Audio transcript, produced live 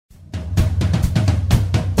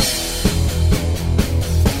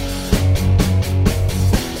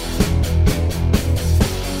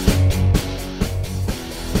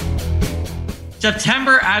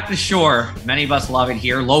September at the shore. Many of us love it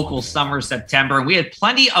here. Local summer September. And we had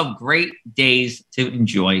plenty of great days to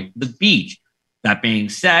enjoy the beach. That being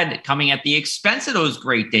said, coming at the expense of those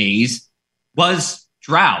great days was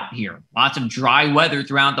drought here. Lots of dry weather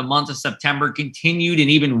throughout the month of September, continued and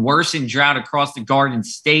even worsened drought across the Garden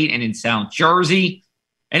State and in South Jersey.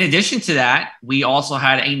 In addition to that, we also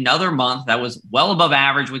had another month that was well above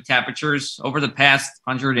average with temperatures over the past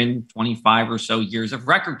 125 or so years of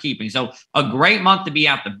record keeping. So a great month to be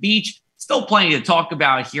at the beach. Still plenty to talk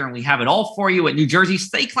about here, and we have it all for you at New Jersey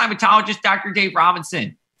State climatologist Dr. Dave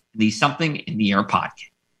Robinson, the Something in the Air podcast.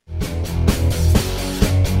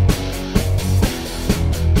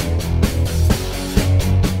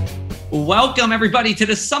 Welcome, everybody, to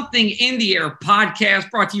the Something in the Air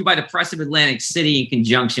podcast, brought to you by the Press of Atlantic City in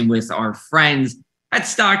conjunction with our friends at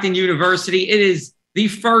Stockton University. It is the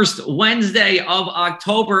first Wednesday of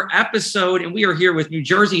October episode, and we are here with New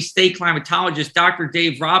Jersey State climatologist Dr.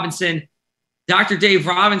 Dave Robinson. Dr. Dave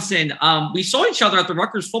Robinson, we saw each other at the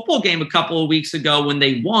Rutgers football game a couple of weeks ago when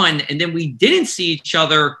they won, and then we didn't see each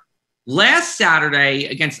other last Saturday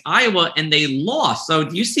against Iowa, and they lost. So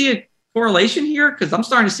do you see a correlation here? Because I'm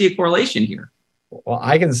starting to see a correlation here. Well,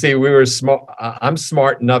 I can see we were smart. I'm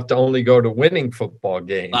smart enough to only go to winning football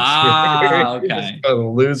games. Okay. Just go to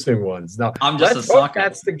losing ones. Now, I'm just let's a hope sucker.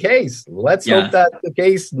 that's the case. Let's hope that's the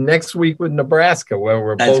case next week with Nebraska, where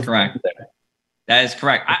we're both. That's correct. There. That is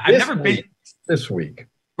correct. I've never been this week.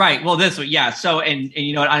 Right. Well, this week, yeah. So, and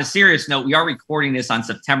you know, on a serious note, we are recording this on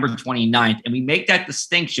September 29th, and we make that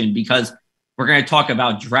distinction because we're going to talk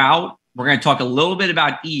about drought. We're going to talk a little bit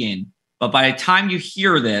about Ian. But by the time you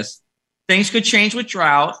hear this, things could change with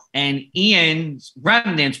drought, and Ian's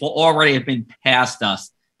remnants will already have been past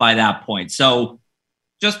us by that point. So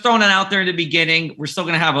just throwing it out there in the beginning, we're still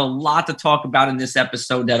going to have a lot to talk about in this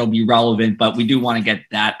episode that'll be relevant, but we do want to get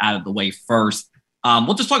that out of the way first.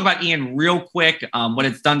 We'll just talk about Ian real quick, what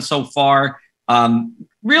it's done so far.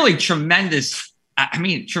 Really tremendous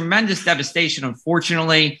devastation,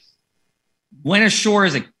 unfortunately. Went ashore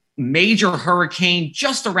as a major hurricane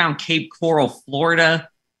just around Cape Coral, Florida.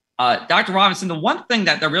 Dr. Robinson, the one thing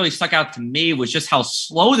that really stuck out to me was just how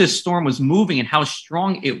slow this storm was moving and how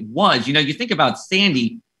strong it was. You know, you think about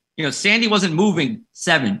Sandy, Sandy wasn't moving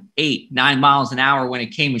 7, 8, 9 miles an hour when it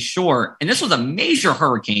came ashore. And this was a major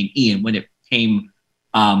hurricane, Ian, when it came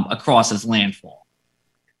across as landfall.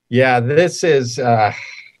 Yeah, this is,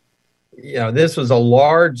 this was a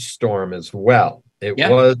large storm as well. It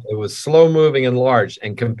was slow moving and large.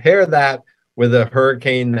 And compare that with a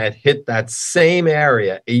hurricane that hit that same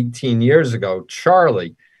area 18 years ago,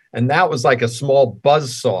 Charlie. And that was like a small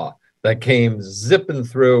buzzsaw that came zipping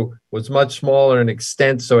through, was much smaller in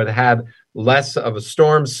extent, so it had less of a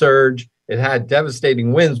storm surge. It had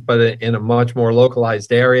devastating winds, but in a much more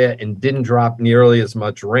localized area, and didn't drop nearly as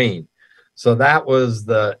much rain. So that was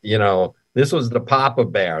this was the Papa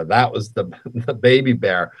Bear. That was the baby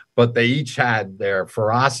bear, but they each had their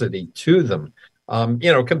ferocity to them.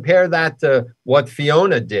 Compare that to what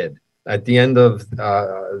Fiona did at the end of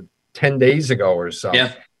 10 days ago or so.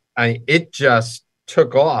 Yeah. It just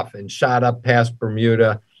took off and shot up past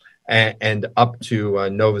Bermuda and up to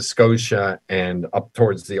Nova Scotia and up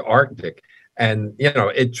towards the Arctic. And, it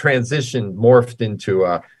morphed into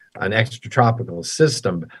an extratropical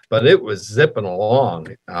system, but it was zipping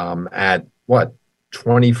along at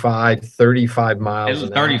 25, 35 miles. It was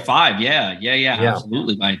 35. Yeah,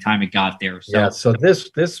 absolutely. By the time it got there. So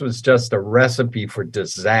this was just a recipe for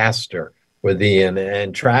disaster with Ian,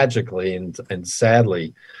 and tragically and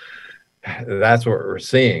sadly, that's what we're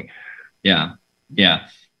seeing. Yeah.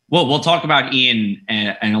 Well, we'll talk about Ian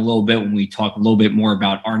in a little bit when we talk a little bit more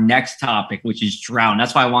about our next topic, which is drought. And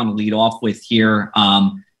that's why I want to lead off with here.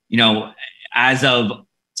 As of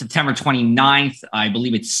September 29th, I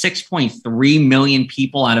believe it's 6.3 million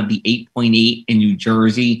people out of the 8.8 in New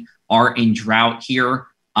Jersey are in drought here.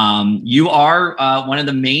 You are one of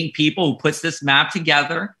the main people who puts this map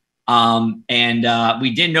together. And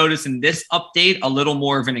we did notice in this update a little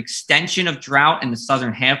more of an extension of drought in the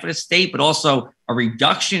southern half of the state, but also a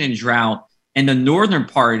reduction in drought in the northern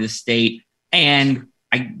part of the state. And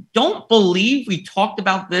I don't believe we talked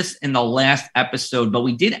about this in the last episode, but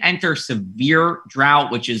we did enter severe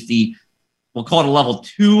drought, which is we'll call it a level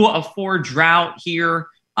 2 of 4 drought here.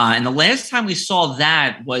 And the last time we saw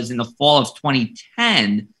that was in the fall of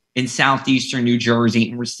 2010 in southeastern New Jersey.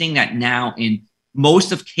 And we're seeing that now in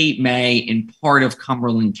most of Cape May and part of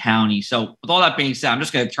Cumberland County. So with all that being said, I'm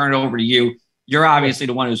just going to turn it over to you. You're obviously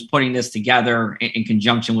the one who's putting this together in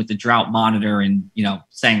conjunction with the drought monitor and,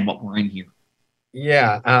 saying what we're in here.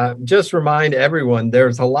 Just remind everyone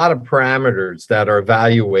there's a lot of parameters that are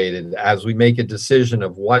evaluated as we make a decision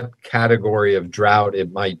of what category of drought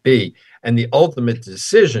it might be. And the ultimate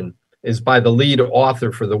decision is by the lead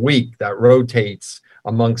author for the week that rotates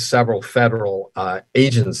amongst several federal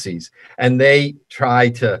agencies. And they try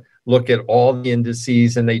to look at all the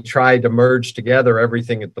indices and they try to merge together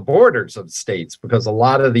everything at the borders of states because a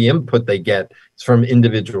lot of the input they get is from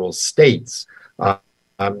individual states.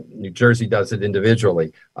 New Jersey does it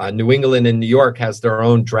individually. New England and New York has their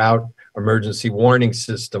own drought emergency warning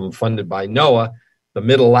system funded by NOAA. The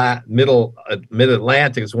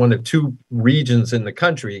Mid-Atlantic is one of two regions in the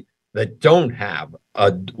country that don't have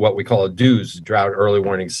what we call a DEWS, drought early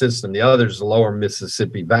warning system. The other is the lower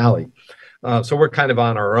Mississippi Valley. So we're kind of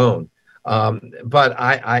on our own. But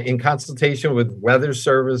I, in consultation with Weather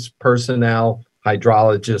Service personnel,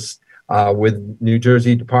 hydrologists, with New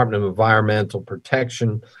Jersey Department of Environmental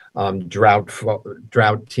Protection,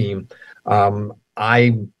 drought team,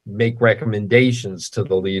 I make recommendations to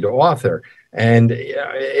the lead author. And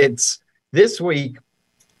it's this week,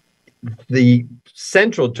 the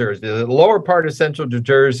central Jersey, the lower part of central New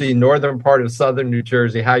Jersey, northern part of southern New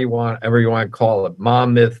Jersey, ever you want to call it,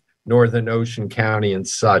 Monmouth, Northern Ocean County and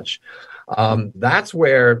such. That's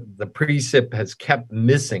where the precip has kept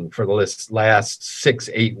missing for the last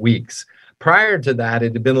 6-8 weeks. Prior to that,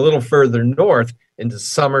 it had been a little further north into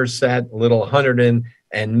Somerset, a little Hunterdon,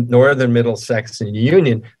 and northern Middlesex and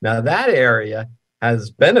Union. Now, that area has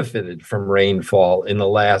benefited from rainfall in the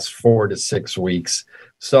last 4 to 6 weeks.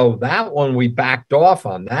 So that one we backed off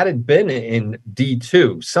on. That had been in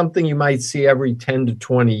D2, something you might see every 10 to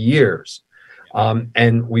 20 years.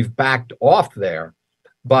 And we've backed off there.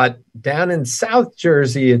 But down in South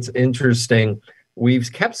Jersey, it's interesting.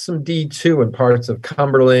 We've kept some D2 in parts of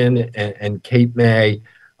Cumberland and Cape May.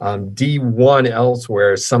 D1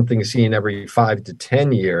 elsewhere is something seen every 5 to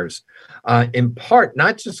 10 years, in part,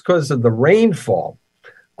 not just because of the rainfall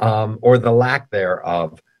or the lack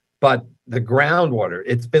thereof, but the groundwater.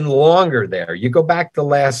 It's been longer there. You go back to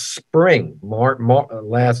last spring,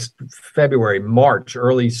 last February, March,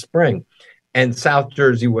 early spring, and South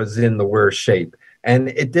Jersey was in the worst shape. And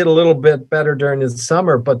it did a little bit better during the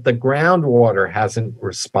summer, but the groundwater hasn't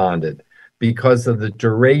responded because of the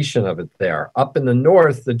duration of it there. Up in the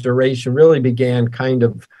north, the duration really began kind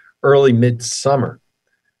of early midsummer.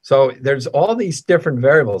 So there's all these different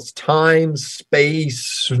variables: time,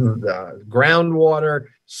 space, groundwater,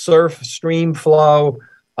 stream flow,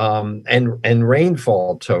 and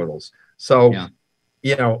rainfall totals. So,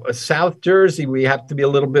 South Jersey, we have to be a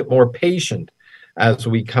little bit more patient as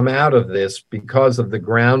we come out of this because of the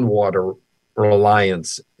groundwater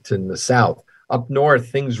reliance in the south. Up north,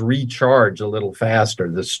 things recharge a little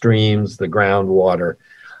faster, the streams, the groundwater,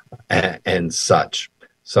 and such.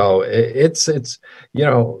 So it's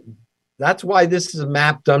that's why this is a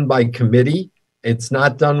map done by committee. It's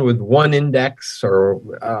not done with one index or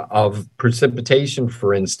of precipitation,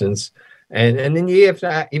 for instance. And then you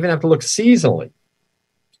even have to look seasonally.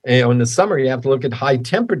 In the summer, you have to look at high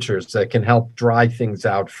temperatures that can help dry things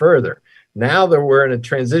out further. Now that we're in a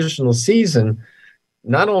transitional season,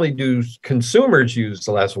 not only do consumers use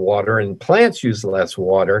less water and plants use less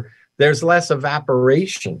water, there's less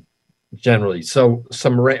evaporation generally. So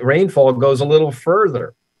some rainfall goes a little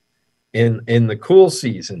further in the cool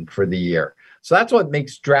season for the year. So that's what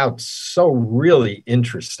makes droughts so really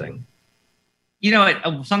interesting.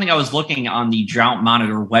 Something I was looking on the Drought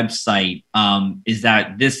Monitor website is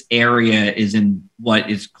that this area is in what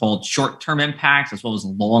is called short-term impacts as well as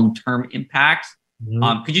long-term impacts.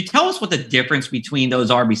 Mm-hmm. Could you tell us what the difference between those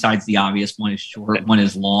are, besides the obvious, one is short, one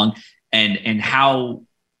is long, and how,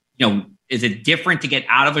 is it different to get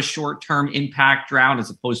out of a short-term impact drought as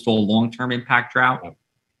opposed to a long-term impact drought?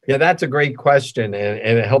 Yeah, that's a great question,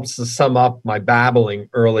 and it helps to sum up my babbling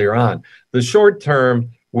earlier on. The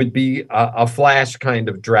short-term would be a flash kind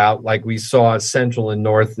of drought like we saw central and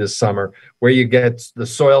north this summer, where you get the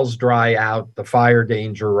soils dry out, the fire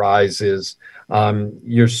danger rises,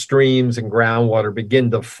 your streams and groundwater begin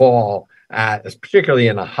to fall, particularly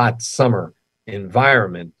in a hot summer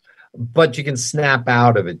environment. But you can snap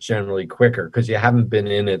out of it generally quicker because you haven't been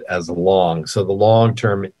in it as long. So the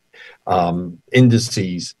long-term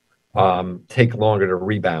indices take longer to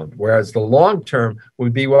rebound, whereas the long term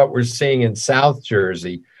would be what we're seeing in South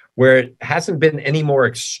Jersey, where it hasn't been any more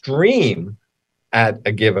extreme at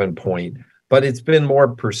a given point, but it's been more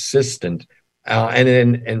persistent.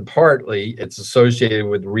 And partly it's associated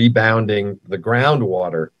with rebounding the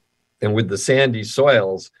groundwater. And with the sandy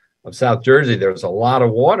soils of South Jersey, there's a lot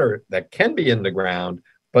of water that can be in the ground,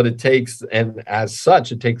 but and as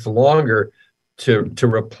such, it takes longer to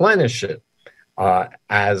replenish it.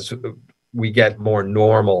 as we get more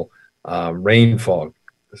normal rainfall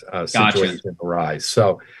situation arise.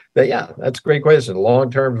 So, that's a great question.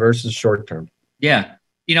 Long term versus short term. Yeah.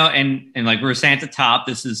 And like we were saying at the top,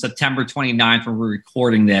 this is September 29th when we're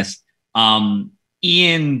recording this.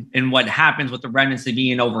 Ian and what happens with the remnants of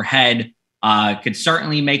Ian overhead could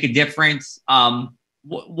certainly make a difference.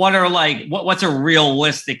 What's a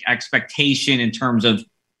realistic expectation in terms of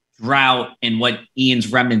drought and what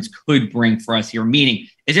Ian's remnants could bring for us here? Meaning,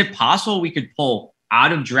 is it possible we could pull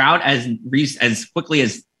out of drought as quickly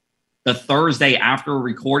as the Thursday after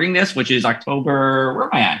recording this, which is October? Where am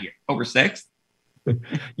I at here? October 6th.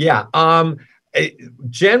 Yeah.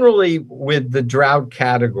 Generally, with the drought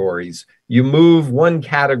categories, you move one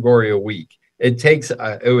category a week. It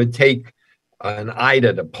would take an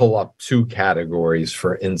IDA to pull up two categories,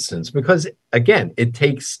 for instance, because again, it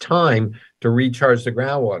takes time to recharge the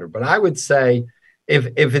groundwater. But I would say if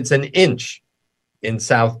it's an inch in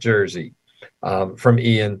South Jersey from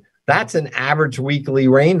Ian, that's an average weekly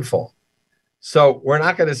rainfall. So we're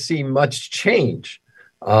not going to see much change.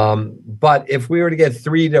 But if we were to get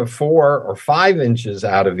 3 to 4 or 5 inches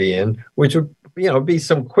out of Ian, which would be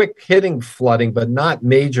some quick hitting flooding, but not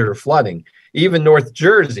major flooding. Even North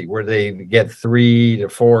Jersey, where they get 3 to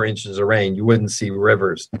 4 inches of rain, you wouldn't see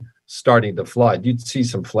rivers starting to flood. You'd see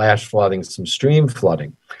some flash flooding, some stream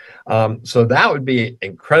flooding. So that would be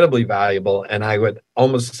incredibly valuable. And I would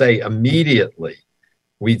almost say immediately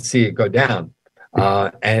we'd see it go down.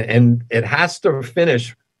 And it has to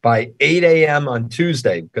finish by 8 a.m. on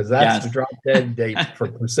Tuesday, because that's the drop dead date for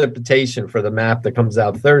precipitation for the map that comes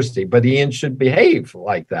out Thursday. But Ian should behave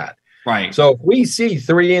like that. Right. So if we see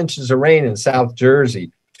 3 inches of rain in South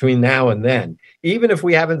Jersey between now and then, even if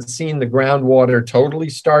we haven't seen the groundwater totally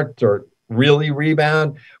start to really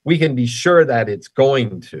rebound, we can be sure that it's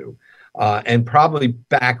going to, and probably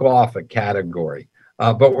back off a category.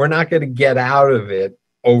 But we're not going to get out of it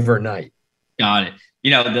overnight. Got it.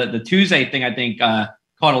 The Tuesday thing, I think,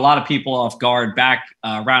 caught a lot of people off guard back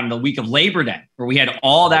around the week of Labor Day, where we had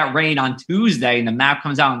all that rain on Tuesday and the map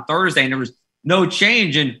comes out on Thursday and there was no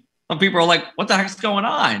change. And some people are like, what the heck's going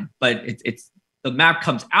on? But it's the map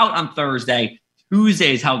comes out on Thursday.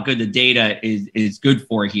 Tuesday is how good the data is good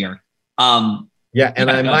for here. I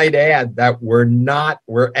might add that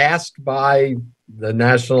we're asked by the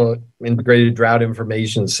National Integrated Drought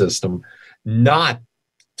Information System not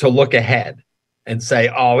to look ahead and say,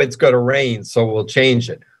 oh, it's going to rain, so we'll change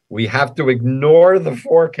it. We have to ignore the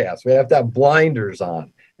forecast. We have to have blinders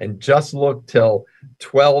on and just look till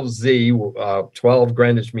 12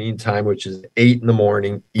 Greenwich Mean Time, which is 8 in the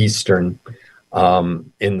morning Eastern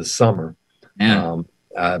in the summer, for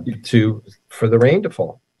the rain to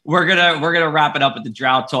fall. We're gonna wrap it up with the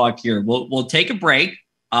drought talk here. We'll take a break.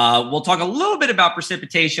 We'll talk a little bit about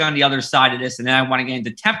precipitation on the other side of this, and then I want to get into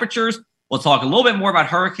temperatures. We'll talk a little bit more about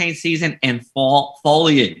hurricane season and fall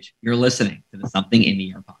foliage. You're listening to the Something in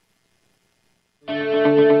the Air podcast.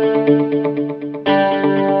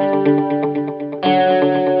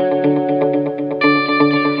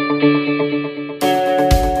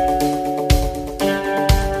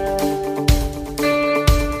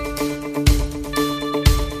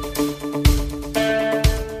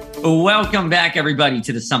 Welcome back, everybody,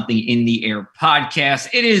 to the Something in the Air podcast.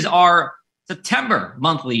 It is our September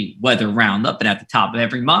monthly weather roundup, and at the top of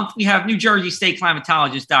every month, we have New Jersey State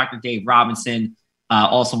climatologist Dr. Dave Robinson,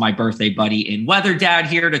 also my birthday buddy and weather dad,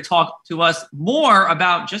 here to talk to us more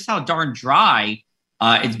about just how darn dry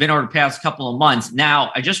it's been over the past couple of months.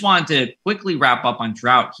 Now, I just wanted to quickly wrap up on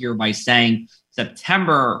drought here by saying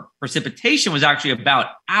September precipitation was actually about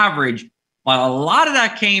average, while a lot of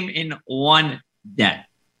that came in one day.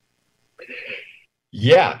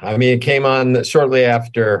 Yeah, I mean, it came on shortly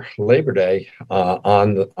after Labor Day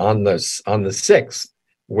on the 6th,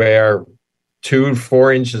 where 2 to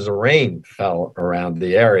 4 inches of rain fell around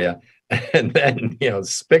the area, and then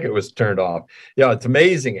spigot was turned off. It's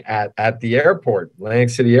amazing at the airport,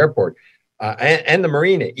 Atlantic City Airport, and the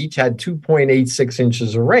marina each had 2.86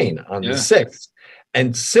 inches of rain on the 6th,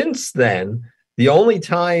 and since then, the only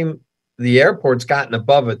time the airport's gotten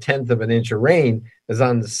above 1/10 of an inch of rain is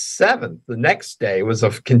on the 7th. The next day was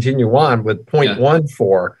a continue on with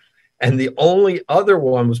 0.14, and the only other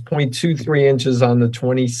one was 0.23 inches on the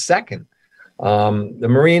 22nd. The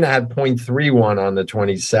marina had 0.31 on the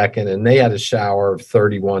 22nd, and they had a shower of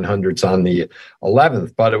 31 hundredths on the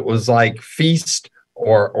 11th. But it was like feast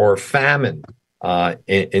or famine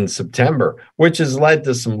in September, which has led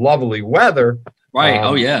to some lovely weather.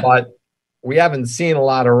 Right. But we haven't seen a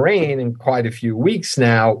lot of rain in quite a few weeks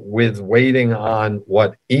now, with waiting on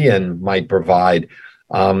what Ian might provide.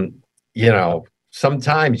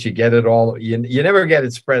 sometimes you get it all. You never get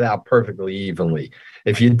it spread out perfectly evenly.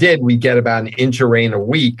 If you did, we get about an inch of rain a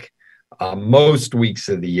week. Most weeks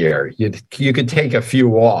of the year, you could take a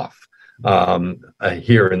few off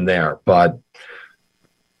here and there, but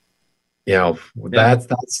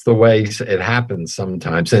that's the way it happens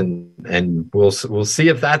sometimes, and we'll see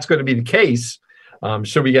if that's going to be the case.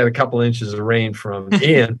 Should we get a couple inches of rain from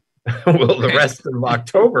Ian? Will the rest of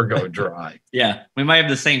October go dry? Yeah, we might have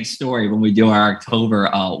the same story when we do our October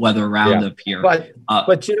weather roundup here. But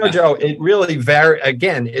Joe, it really varies.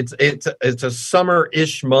 Again, it's a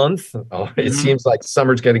summer-ish month. It seems like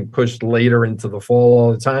summer's getting pushed later into the fall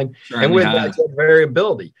all the time, and with that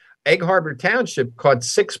variability. Egg Harbor Township caught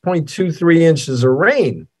 6.23 inches of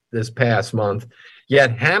rain this past month,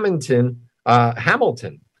 yet Hamilton had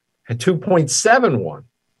 2.71.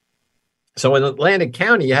 So in Atlantic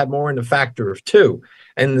County, you had more in the factor of 2.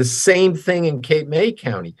 And the same thing in Cape May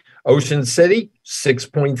County. Ocean City,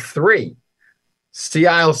 6.3. Sea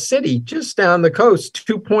Isle City, just down the coast,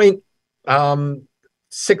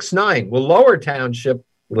 2.69. Well, Lower Township,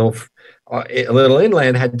 a little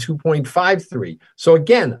inland, had 2.53. So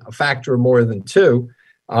again, a factor of more than 2.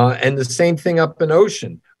 And the same thing up in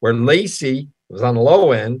Ocean, where Lacey was on the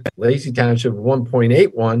low end, Lacey Township,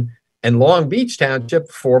 1.81. And Long Beach Township,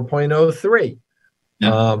 4.03.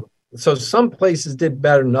 Yeah. So some places did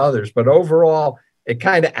better than others, but overall, it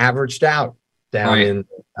kind of averaged out down in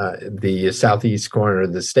the southeast corner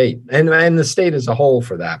of the state, and the state as a whole,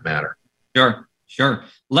 for that matter. Sure.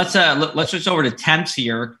 Let's switch over to temps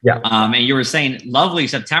here. Yeah. And you were saying lovely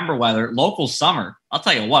September weather, local summer. I'll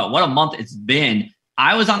tell you what a month it's been.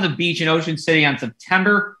 I was on the beach in Ocean City on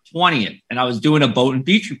September 20th, and I was doing a boat and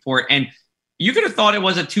beach report, and you could have thought it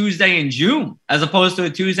was a Tuesday in June as opposed to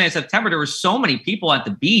a Tuesday in September. There were so many people at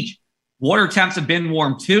the beach. Water temps have been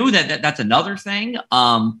warm too. That's another thing.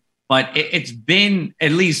 But it's been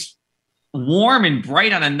at least warm and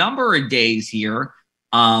bright on a number of days here.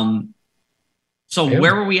 Where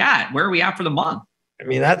are we at? Where are we at for the month? I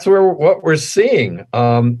mean, that's what we're seeing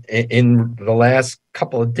in the last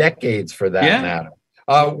couple of decades, for that matter.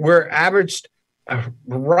 We're averaged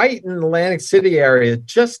right in the Atlantic City area,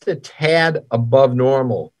 just a tad above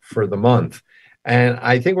normal for the month. And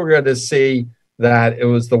I think we're going to see that it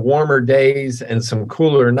was the warmer days and some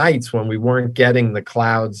cooler nights when we weren't getting the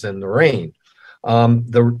clouds and the rain.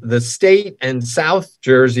 The state and South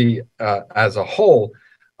Jersey as a whole,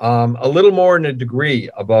 a little more than a degree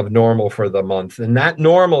above normal for the month. And that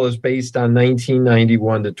normal is based on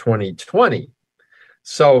 1991 to 2020.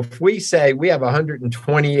 So if we say we have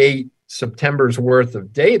 128 September's worth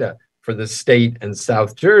of data for the state and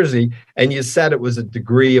South Jersey, and you said it was a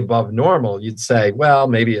degree above normal, you'd say, well,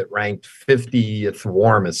 maybe it ranked 50th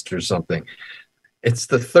warmest or something. It's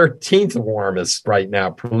the 13th warmest right now,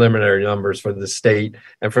 preliminary numbers for the state,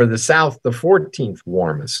 and for the South, the 14th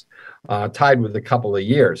warmest, tied with a couple of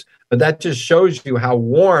years. But that just shows you how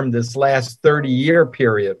warm this last 30-year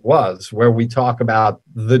period was, where we talk about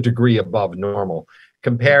the degree above normal,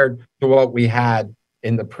 compared to what we had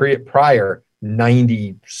in the prior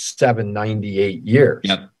 97, 98 years.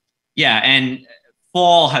 Yep. Yeah. And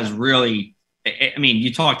fall has really, I mean,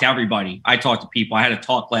 you talk to everybody. I talked to people. I had a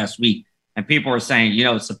talk last week, and people were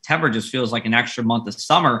saying, September just feels like an extra month of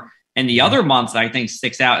summer. And the other month that I think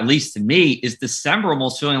sticks out, at least to me, is December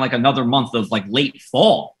almost feeling like another month of like late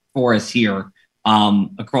fall for us here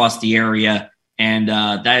across the area. And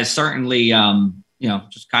that is certainly,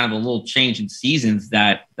 just kind of a little change in seasons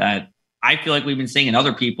that I feel like we've been seeing, and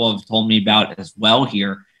other people have told me about as well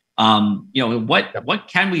here. What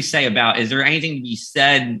can we say about, is there anything to be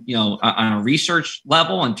said, on a research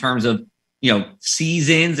level in terms of,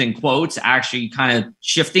 seasons and quotes actually kind of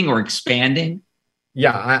shifting or expanding?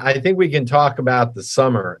 Yeah, I think we can talk about the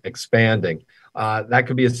summer expanding. That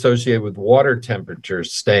could be associated with water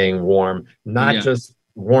temperatures staying warm, not just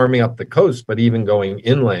warming up the coast, but even going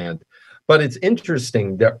inland. But it's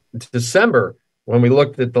interesting that December, when we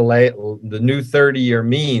looked at the new 30-year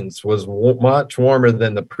means, was much warmer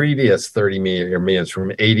than the previous 30-year means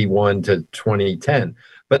from 81 to 2010,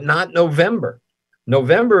 but not November.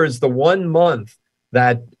 November is the one month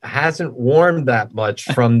that hasn't warmed that much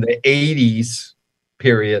from the 80s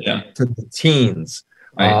period to the teens.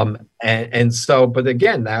 Right. But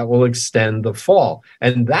again, that will extend the fall.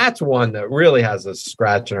 And that's one that really has us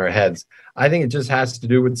scratching our heads. I think it just has to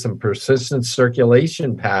do with some persistent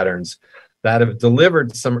circulation patterns that have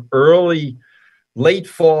delivered some late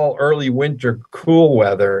fall, early winter cool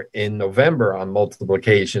weather in November on multiple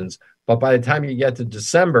occasions. But by the time you get to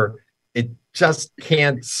December, it just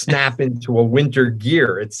can't snap into a winter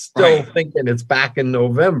gear. It's still thinking it's back in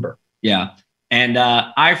November. Yeah. And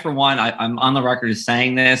I, for one, I'm on the record as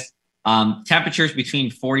saying this. Temperatures between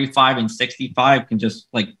 45 and 65 can just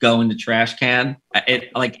like go in the trash can.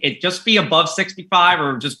 It just be above 65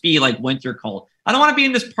 or just be like winter cold. I don't want to be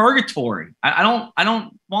in this purgatory. I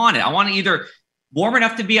don't want it. I want to either warm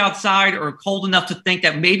enough to be outside or cold enough to think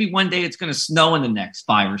that maybe one day it's going to snow in the next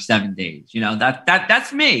 5 or 7 days. You know,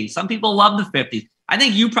 that's me. Some people love the 50s. I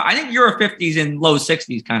think you're a 50s and low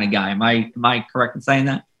 60s kind of guy. Am I correct in saying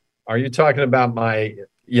that? Are you talking about my,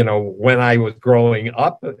 when I was growing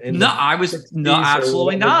up? No,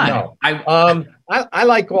 absolutely not. No. I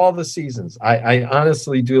like all the seasons. I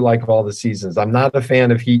honestly do like all the seasons. I'm not a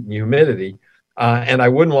fan of heat and humidity. And I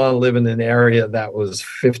wouldn't want to live in an area that was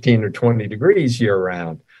 15 or 20 degrees year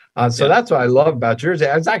round. So that's what I love about Jersey.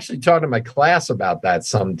 I was actually talking to my class about that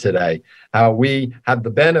some today, how we have the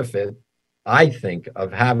benefit, I think,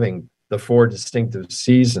 of having the 4 distinctive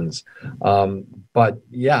seasons. But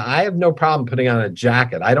yeah, I have no problem putting on a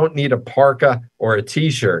jacket. I don't need a parka or a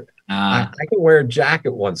t-shirt. I can wear a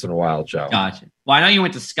jacket once in a while, Joe. Gotcha. Well, I know you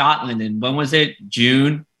went to Scotland, and when was it?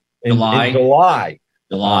 June? July? In July,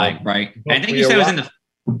 right? I think you said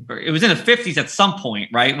it was in the 50s at some point,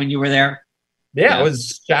 right? When you were there? Yeah, it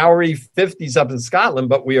was showery 50s up in Scotland,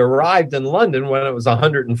 but we arrived in London when it was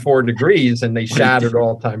 104 degrees and they shattered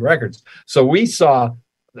all-time records. So we saw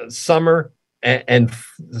the summer and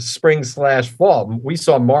spring/fall. We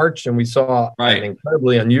saw March and we saw an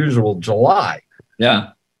incredibly unusual July. Yeah,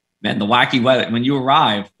 man, the wacky weather. When you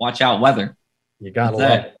arrive, watch out weather. You got to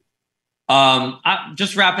love it. I'm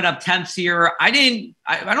just wrapping up temps here. I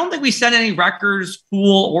don't think we set any records,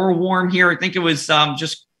 cool or warm here. I think it was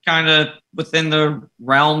just kind of within the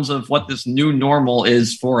realms of what this new normal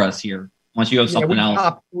is for us here. Unless you have something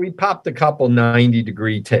else. We popped a couple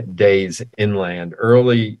 90-degree days inland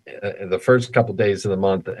early the first couple days of the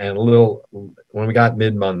month, and a little when we got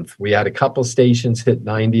mid-month, we had a couple stations hit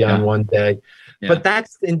 90 on one day. Yeah. But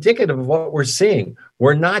that's indicative of what we're seeing.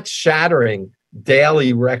 We're not shattering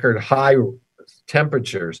daily record high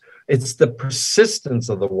temperatures. It's the persistence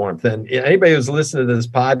of the warmth. And anybody who's listening to this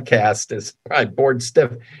podcast is probably bored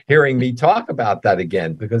stiff hearing me talk about that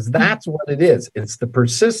again, because that's what it is. It's the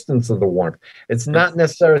persistence of the warmth. It's not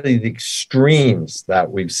necessarily the extremes that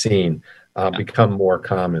we've seen become more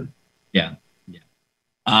common. Yeah.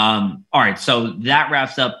 All right. So that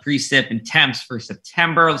wraps up precip and temps for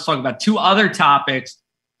September. Let's talk about 2 other topics.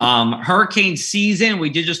 Hurricane season.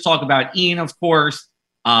 We did just talk about Ian, of course.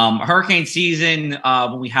 Hurricane season,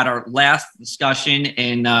 when we had our last discussion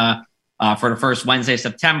for the first Wednesday of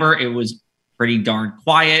September, it was pretty darn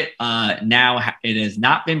quiet. Now it has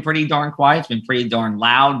not been pretty darn quiet. It's been pretty darn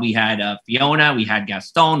loud. We had Fiona, we had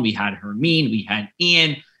Gaston, we had Hermine, we had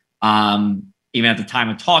Ian. Even at the time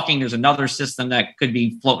of talking, there's another system that could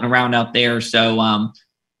be floating around out there. So I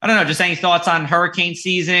don't know, just any thoughts on hurricane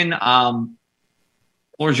season?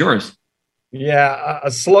 Floor is yours. Yeah,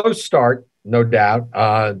 a slow start. No doubt.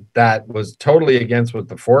 That was totally against what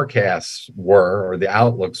the forecasts were or the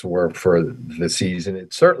outlooks were for the season.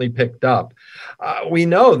 It certainly picked up. We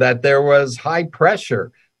know that there was high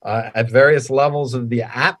pressure at various levels of the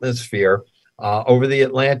atmosphere over the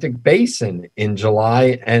Atlantic basin in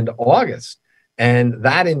July and August, and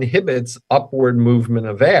that inhibits upward movement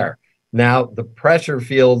of air. Now, the pressure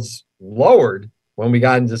fields lowered when we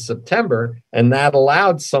got into September, and that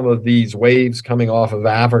allowed some of these waves coming off of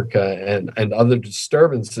Africa and other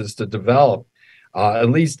disturbances to develop, at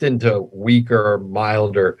least into weaker,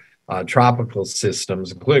 milder tropical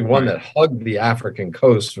systems, including one that hugged the African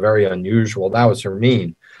coast, very unusual. That was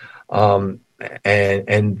Hermine. And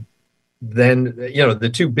then,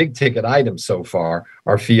 the 2 big ticket items so far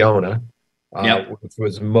are Fiona, which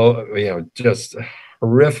was, just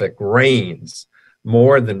horrific rains,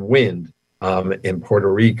 more than wind. In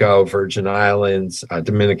Puerto Rico, Virgin Islands,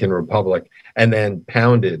 Dominican Republic, and then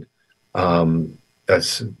pounded maritime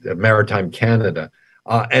Canada.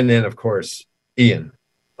 And then, of course, Ian.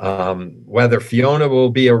 Whether Fiona will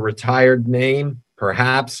be a retired name,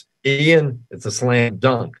 perhaps. Ian, it's a slam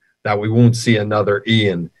dunk that we won't see another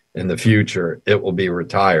Ian in the future. It will be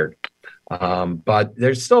retired. But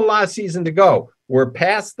there's still a lot of season to go. We're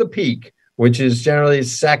past the peak, which is generally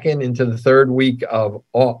second into the third week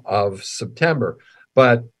of September.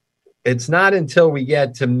 But it's not until we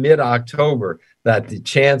get to mid-October that the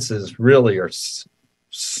chances really are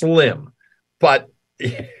slim. But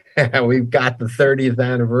we've got the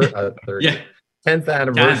 10th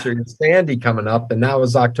anniversary of Sandy coming up, and that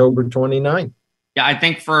was October 29th. Yeah, I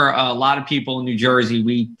think for a lot of people in New Jersey,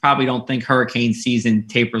 we probably don't think hurricane season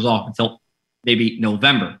tapers off until maybe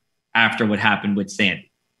November after what happened with Sandy.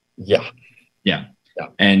 Yeah.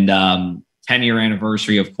 And 10-year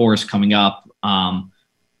anniversary, of course, coming up.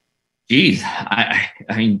 Geez, I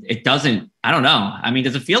mean, it doesn't, I don't know. I mean,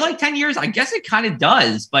 does it feel like 10 years? I guess it kind of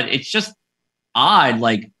does, but it's just odd.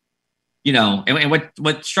 Like, and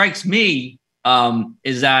what strikes me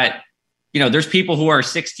is that, there's people who are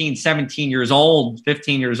 16, 17 years old,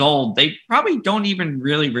 15 years old. They probably don't even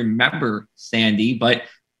really remember Sandy, but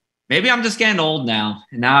maybe I'm just getting old now.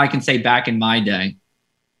 And now I can say back in my day.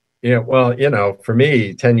 Yeah, well, for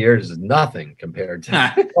me, 10 years is nothing compared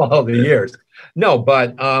to all the years. No,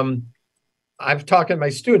 but I've talked to my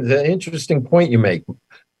students. An interesting point you make.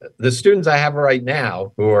 The students I have right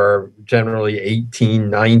now, who are generally 18,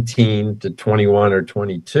 19 to 21 or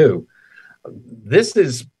 22, this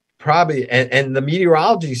is probably, and the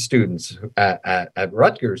meteorology students at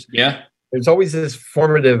Rutgers, yeah, there's always this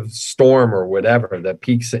formative storm or whatever that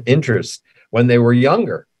piques interest when they were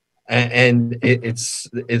younger. And it's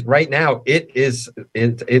right now, it's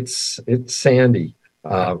Sandy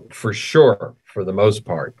for sure, for the most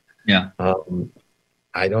part. Yeah.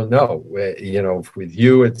 I don't know. With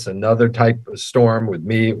you, it's another type of storm. With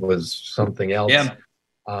me, it was something else. Yeah.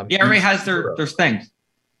 Everybody has their things.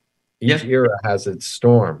 Each era has its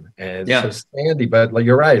storm. And so Sandy, but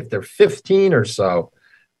you're right. If they're 15 or so,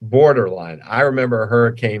 borderline. I remember a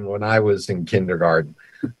hurricane when I was in kindergarten.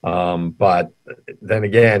 But then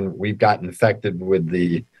again, we've got infected with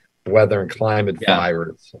the weather and climate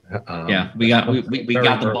virus. We got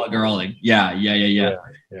the bug early. Yeah.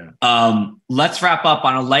 Let's wrap up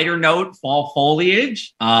on a lighter note. Fall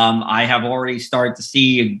foliage. I have already started to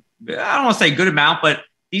see, I don't want to say a good amount, but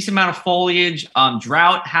decent amount of foliage.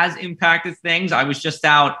 Drought has impacted things. I was just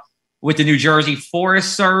out with the New Jersey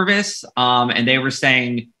Forest Service, and they were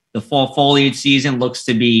saying the fall foliage season looks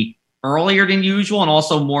to be earlier than usual and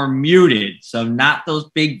also more muted. So not those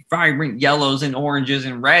big vibrant yellows and oranges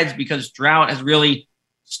and reds, because drought has really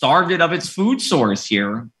starved it of its food source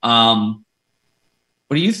here. What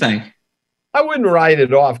do you think? I wouldn't write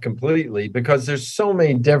it off completely, because there's so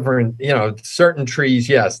many different, certain trees.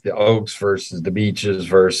 Yes, the oaks versus the beeches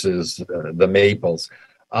versus the maples.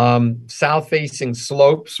 South facing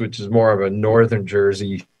slopes, which is more of a northern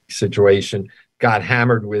Jersey situation, got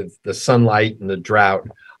hammered with the sunlight and the drought.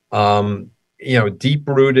 Deep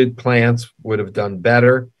rooted plants would have done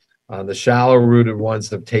better. The shallow rooted ones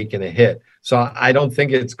have taken a hit. So I don't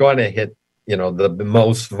think it's going to hit, the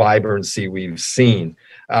most vibrancy we've seen.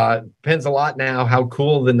 Depends a lot now how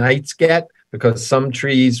cool the nights get, because some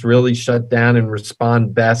trees really shut down and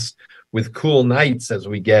respond best with cool nights as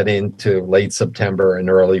we get into late September and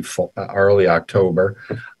early October.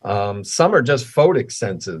 Some are just photic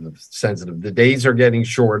sensitive. The days are getting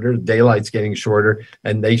shorter, daylight's getting shorter,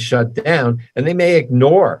 and they shut down, and they may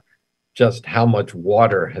ignore just how much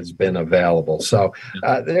water has been available. So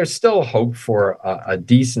there's still hope for a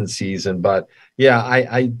decent season, but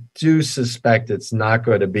I do suspect it's not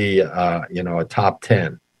going to be a top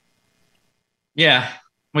 10. Yeah,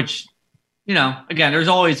 which, again, there's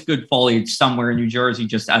always good foliage somewhere in New Jersey,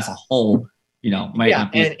 just as a whole, might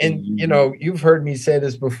not be. And you've heard me say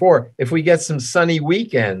this before. If we get some sunny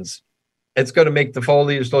weekends, it's going to make the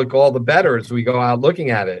foliage look all the better as we go out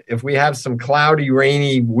looking at it. If we have some cloudy,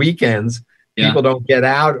 rainy weekends, people don't get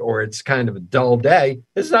out, or it's kind of a dull day,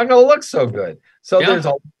 it's not going to look so good. So there's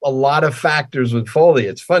a lot of factors with foliage.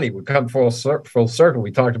 It's funny, we come full circle.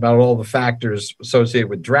 We talked about all the factors associated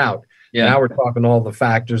with drought. Yeah. Now we're talking all the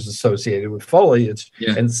factors associated with foliage,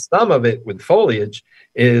 and some of it with foliage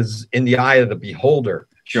is in the eye of the beholder.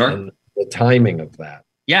 Sure. And the timing of that.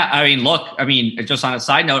 Yeah. I mean, look, just on a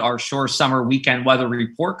side note, our Shore Summer Weekend Weather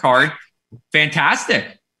Report card,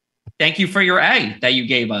 fantastic. Thank you for your A that you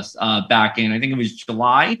gave us back in, I think it was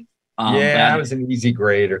July. I was an easy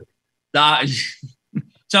grader.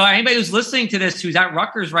 So anybody who's listening to this, who's at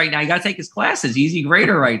Rutgers right now, you got to take his classes. Easy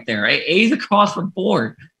grader right there. A's across the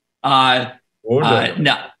board. No,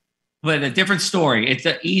 but a different story. It's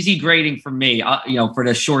an easy grading for me, for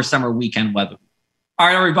the Shore Summer Weekend Weather. All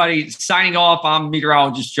right, everybody, signing off. I'm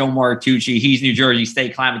meteorologist Joe Martucci. He's New Jersey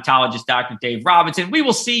State climatologist Dr. Dave Robinson. We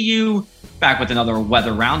will see you back with another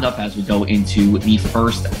Weather Roundup as we go into the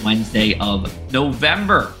first Wednesday of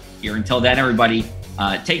November. Here until then, everybody,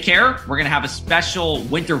 take care. We're going to have a special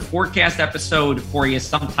winter forecast episode for you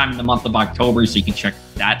sometime in the month of October, so you can check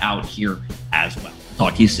that out here as well.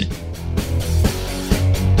 Talk to you soon.